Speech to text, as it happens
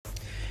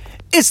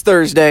It's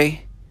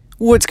Thursday.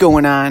 What's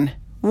going on?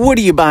 What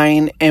are you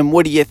buying and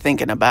what are you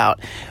thinking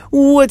about?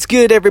 What's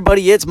good,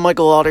 everybody? It's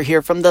Michael Alder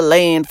here from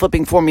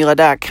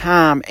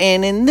thelandflippingformula.com.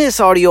 And in this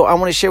audio, I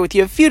want to share with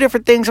you a few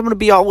different things. I'm going to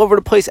be all over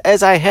the place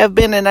as I have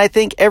been, and I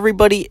think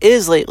everybody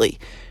is lately.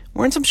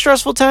 We're in some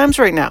stressful times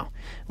right now.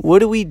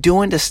 What are we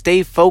doing to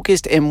stay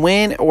focused and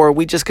win? Or are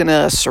we just going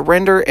to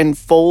surrender and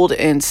fold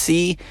and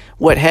see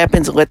what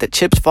happens and let the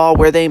chips fall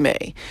where they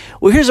may?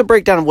 Well, here's a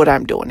breakdown of what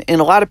I'm doing. And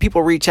a lot of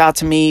people reach out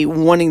to me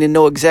wanting to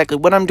know exactly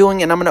what I'm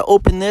doing. And I'm going to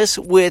open this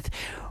with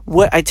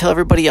what I tell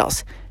everybody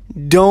else.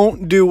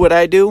 Don't do what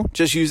I do.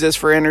 Just use this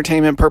for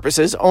entertainment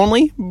purposes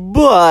only.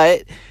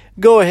 But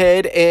go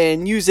ahead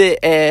and use it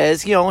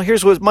as,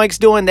 here's what Mike's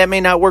doing. That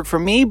may not work for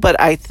me, but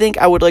I think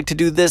I would like to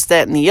do this,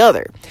 that, and the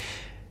other.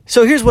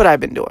 So here's what I've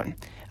been doing.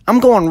 I'm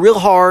going real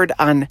hard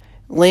on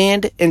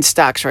land and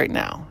stocks right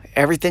now.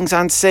 Everything's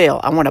on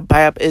sale. I want to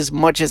buy up as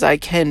much as I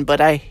can,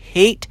 but I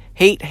hate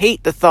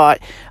the thought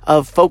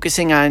of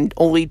focusing on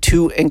only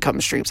two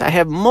income streams. I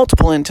have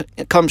multiple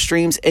income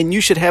streams, and you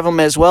should have them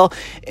as well.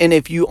 And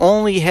if you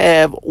only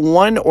have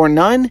one or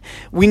none,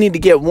 we need to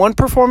get one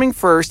performing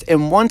first,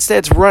 and once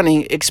that's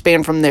running,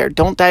 expand from there.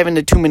 Don't dive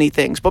into too many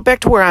things. But back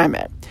to where I'm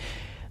at.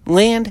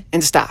 Land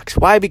and stocks.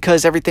 Why?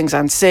 Because everything's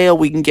on sale.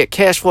 We can get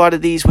cash flow out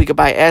of these. We could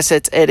buy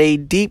assets at a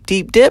deep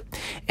dip,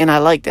 and I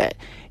like that.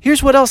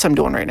 Here's what else I'm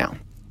doing right now.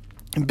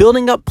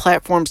 Building up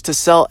platforms to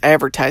sell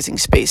advertising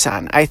space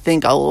on. I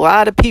think a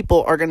lot of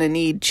people are going to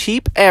need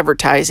cheap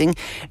advertising,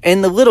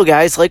 and the little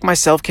guys like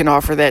myself can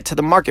offer that to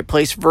the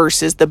marketplace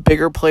versus the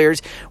bigger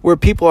players where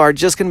people are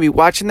just going to be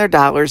watching their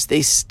dollars.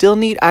 They still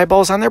need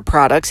eyeballs on their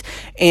products,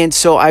 and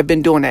so I've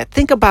been doing that.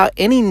 Think about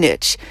any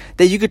niche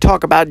that you could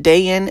talk about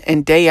day in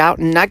and day out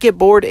and not get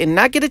bored and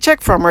not get a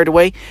check from right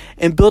away,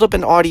 and build up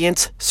an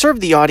audience, serve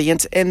the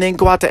audience, and then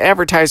go out to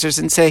advertisers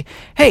and say,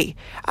 hey,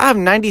 I have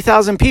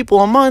 90,000 people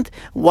a month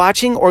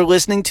watching or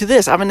listening to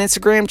this. I have an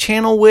Instagram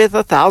channel with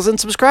 1,000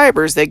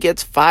 subscribers that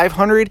gets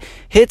 500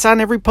 hits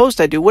on every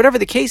post I do. Whatever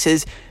the case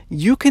is,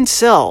 you can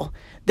sell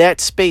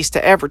that space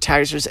to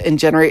advertisers and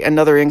generate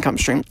another income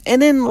stream.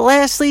 And then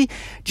lastly,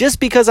 just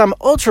because I'm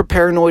ultra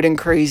paranoid and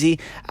crazy,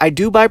 I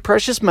do buy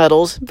precious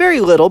metals,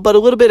 very little, but a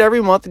little bit every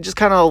month, and just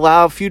kind of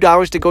allow a few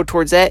dollars to go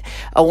towards that,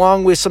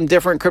 along with some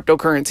different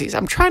cryptocurrencies.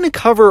 I'm trying to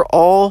cover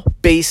all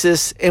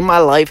bases in my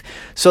life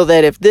so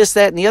that if this,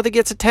 that, and the other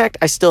gets attacked,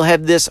 I still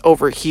have this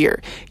over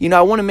here.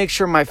 I want to make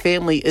sure my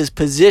family is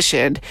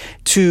positioned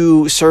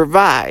to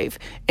survive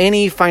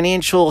any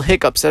financial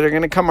hiccups that are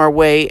going to come our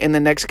way in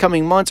the next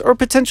coming months or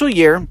potential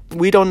year.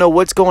 We don't know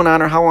what's going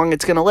on or how long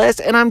it's going to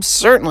last, and I'm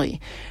certainly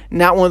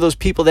not one of those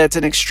people that's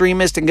an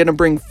extremist and going to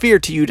bring fear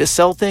to you to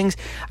sell things.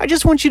 I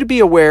just want you to be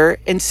aware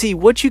and see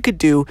what you could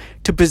do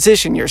to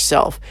position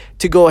yourself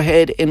to go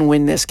ahead and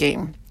win this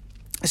game.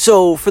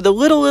 So for the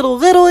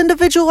little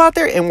individual out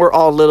there, and we're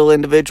all little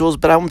individuals,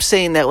 but I'm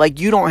saying that like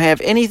you don't have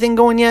anything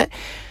going yet,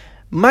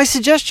 my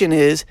suggestion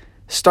is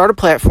start a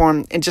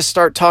platform and just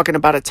start talking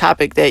about a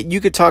topic that you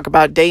could talk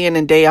about day in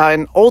and day out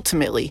and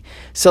ultimately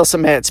sell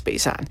some ad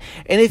space on.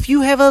 And if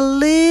you have a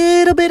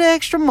little bit of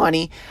extra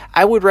money,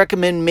 I would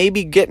recommend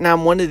maybe getting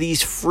on one of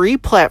these free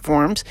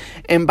platforms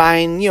and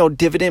buying,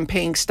 dividend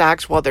paying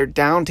stocks while they're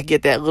down to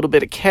get that little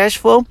bit of cash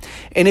flow.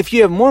 And if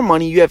you have more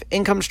money, you have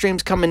income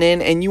streams coming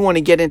in and you want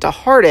to get into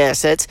hard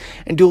assets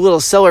and do a little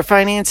seller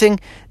financing,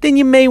 then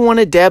you may want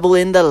to dabble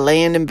in the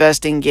land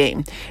investing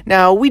game.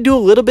 Now, we do a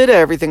little bit of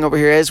everything over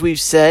here, as we've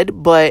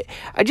said, but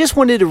I just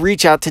wanted to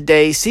reach out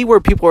today, see where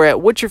people are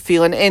at, what you're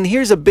feeling, and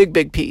here's a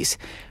big piece.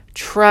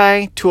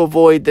 Try to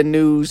avoid the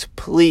news,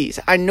 please.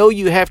 I know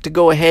you have to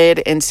go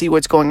ahead and see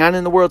what's going on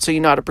in the world so you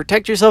know how to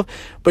protect yourself,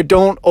 but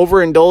don't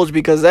overindulge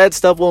because that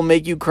stuff will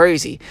make you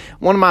crazy.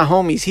 One of my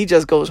homies, he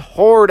just goes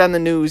hard on the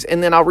news,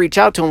 and then I'll reach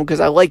out to him because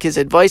I like his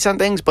advice on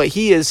things, but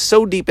he is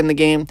so deep in the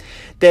game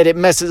that it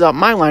messes up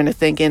my line of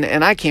thinking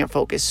and I can't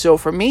focus. So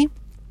for me,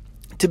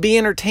 to be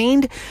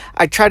entertained,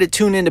 I try to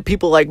tune into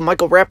people like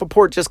Michael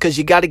Rappaport just because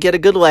you got to get a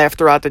good laugh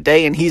throughout the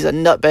day, and he's a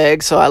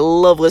nutbag, so I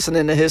love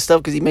listening to his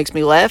stuff because he makes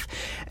me laugh.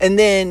 And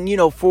then,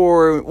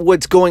 for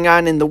what's going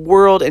on in the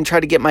world and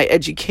try to get my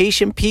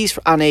education piece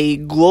on a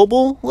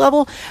global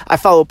level, I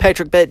follow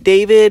Patrick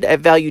Bet-David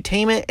at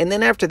Valuetainment, and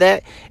then after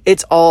that,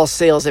 it's all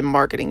sales and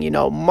marketing.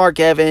 Mark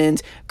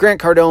Evans,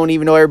 Grant Cardone,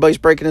 even though everybody's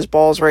breaking his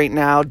balls right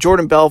now,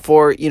 Jordan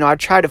Belfort, I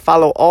try to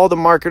follow all the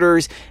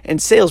marketers and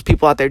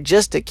salespeople out there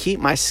just to keep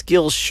my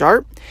skills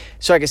sharp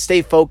so I can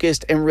stay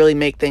focused and really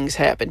make things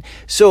happen.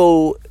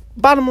 So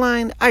bottom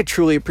line, I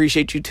truly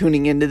appreciate you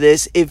tuning into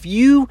this. If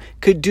you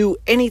could do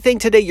anything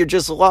today, you're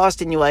just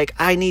lost and you're like,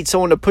 I need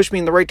someone to push me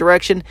in the right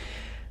direction,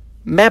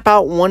 map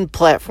out one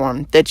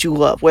platform that you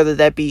love, whether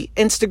that be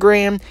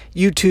Instagram,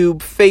 YouTube,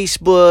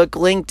 Facebook,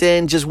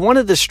 LinkedIn, just one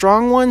of the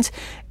strong ones,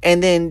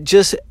 and then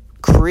just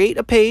create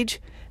a page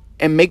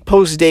and make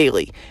posts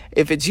daily.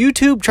 If it's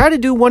YouTube, try to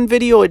do 1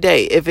 video a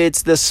day. If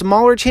it's the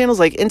smaller channels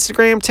like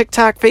Instagram,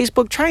 TikTok,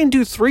 Facebook, try and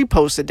do 3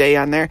 posts a day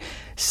on there.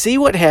 See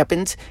what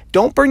happens.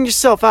 Don't burn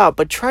yourself out,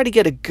 but try to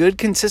get a good,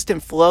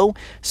 consistent flow.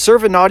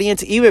 Serve an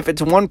audience. Even if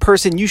it's 1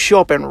 person, you show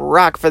up and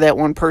rock for that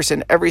 1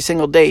 person every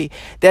single day.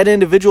 That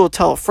individual will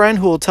tell a friend,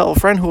 who will tell a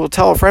friend, who will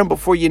tell a friend.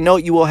 Before you know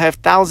it, you will have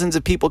thousands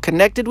of people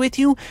connected with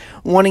you,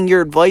 wanting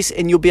your advice,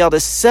 and you'll be able to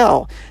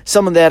sell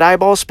some of that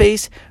eyeball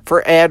space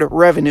for ad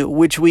revenue,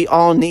 which we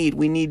all need.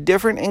 We need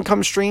different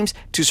income streams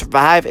to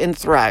survive and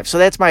thrive. So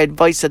that's my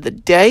advice of the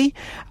day.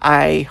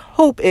 I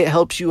hope it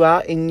helps you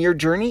out in your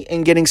journey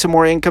in getting some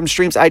more income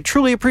streams. I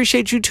truly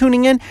appreciate you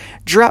tuning in.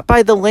 Drop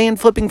by the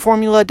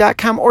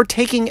landflippingformula.com or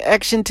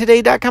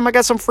takingactiontoday.com. I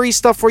got some free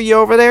stuff for you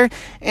over there,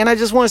 and I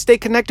just want to stay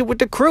connected with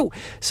the crew.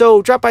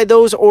 So drop by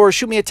those or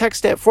shoot me a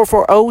text at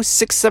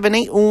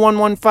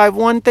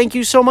 440-678-1151. Thank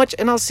you so much,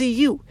 and I'll see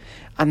you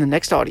on the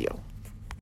next audio.